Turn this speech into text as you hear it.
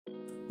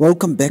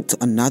Welcome back to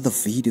another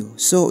video.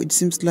 So it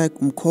seems like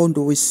Mkhondo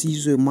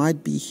Wesizwe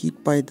might be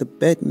hit by the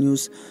bad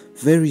news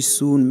very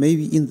soon,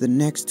 maybe in the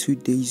next 2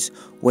 days,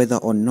 whether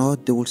or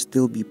not they will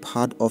still be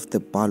part of the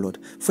ballot.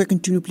 If I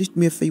continue, please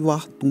do me a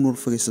favor, do not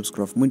forget to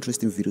subscribe for more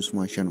interesting videos from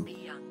my channel.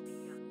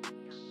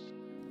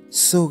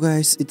 So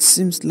guys, it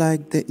seems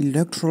like the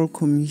Electoral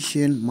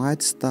Commission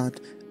might start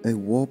a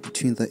war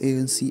between the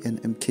ANC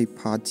and MK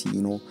Party.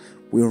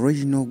 We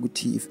already know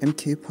if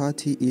MK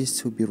Party is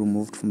to be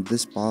removed from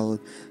this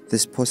ballot,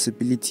 there's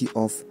possibility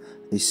of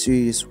a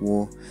serious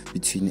war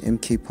between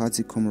MK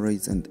Party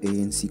Comrades and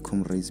ANC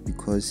Comrades,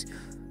 because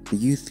the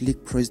Youth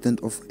League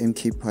president of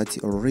MK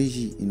Party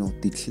already,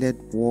 declared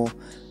war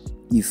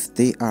if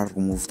they are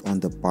removed on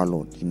the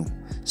ballot,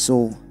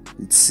 So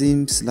it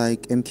seems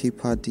like MK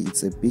Party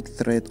is a big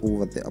threat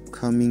over the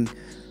upcoming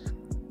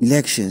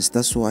elections.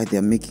 That's why they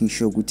are making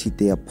sure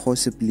they are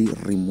possibly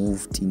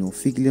removed.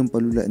 Fikile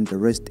Mbalula and the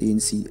rest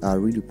ANC are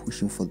really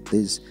pushing for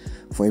this,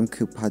 for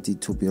MK Party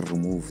to be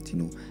removed.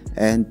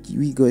 And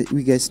we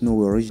guys know,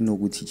 we already know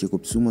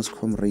Jacob Zuma's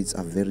Comrades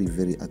are very,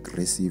 very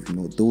aggressive. They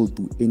will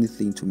do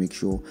anything to make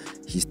sure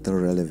he's still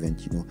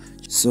relevant.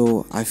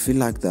 So I feel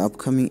like the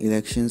upcoming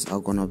elections are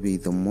gonna be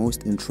the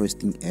most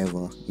interesting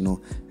ever.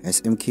 As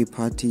MK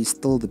Party is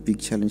still the big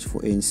challenge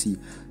for ANC.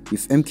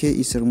 If MK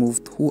is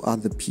removed, who are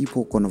the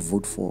people gonna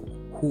vote for?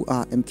 Who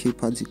are MK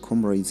Party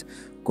Comrades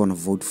gonna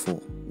vote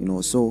for?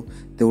 So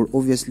they will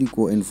obviously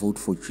go and vote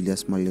for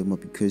Julius Malema,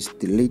 because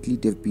lately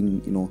they've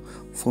been,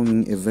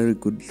 forming a very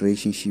good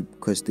relationship,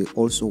 because they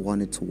also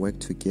wanted to work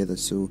together.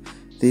 So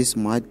this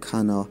might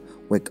kind of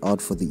work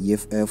out for the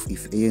EFF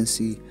if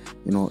ANC,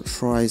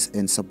 tries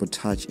and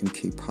sabotage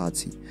MK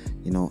Party,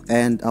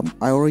 and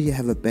I already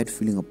have a bad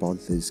feeling about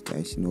this,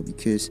 guys,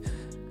 because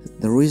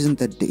the reason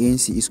that the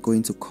ANC is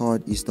going to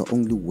court is the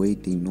only way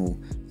they know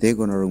they're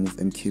going to remove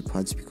MK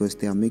Party, because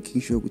they are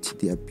making sure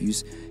they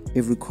abuse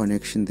every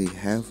connection they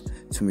have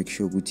to make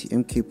sure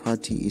MK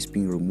Party is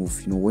being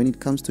removed. When it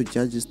comes to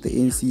judges, the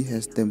ANC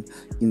has them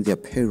in their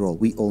payroll.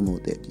 We all know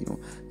that.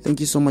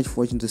 Thank you so much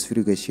for watching this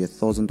video, guys. Share your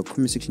thoughts in the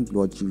comment section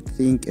below what you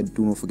think, and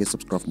do not forget to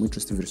subscribe for more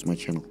interesting videos to my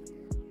channel.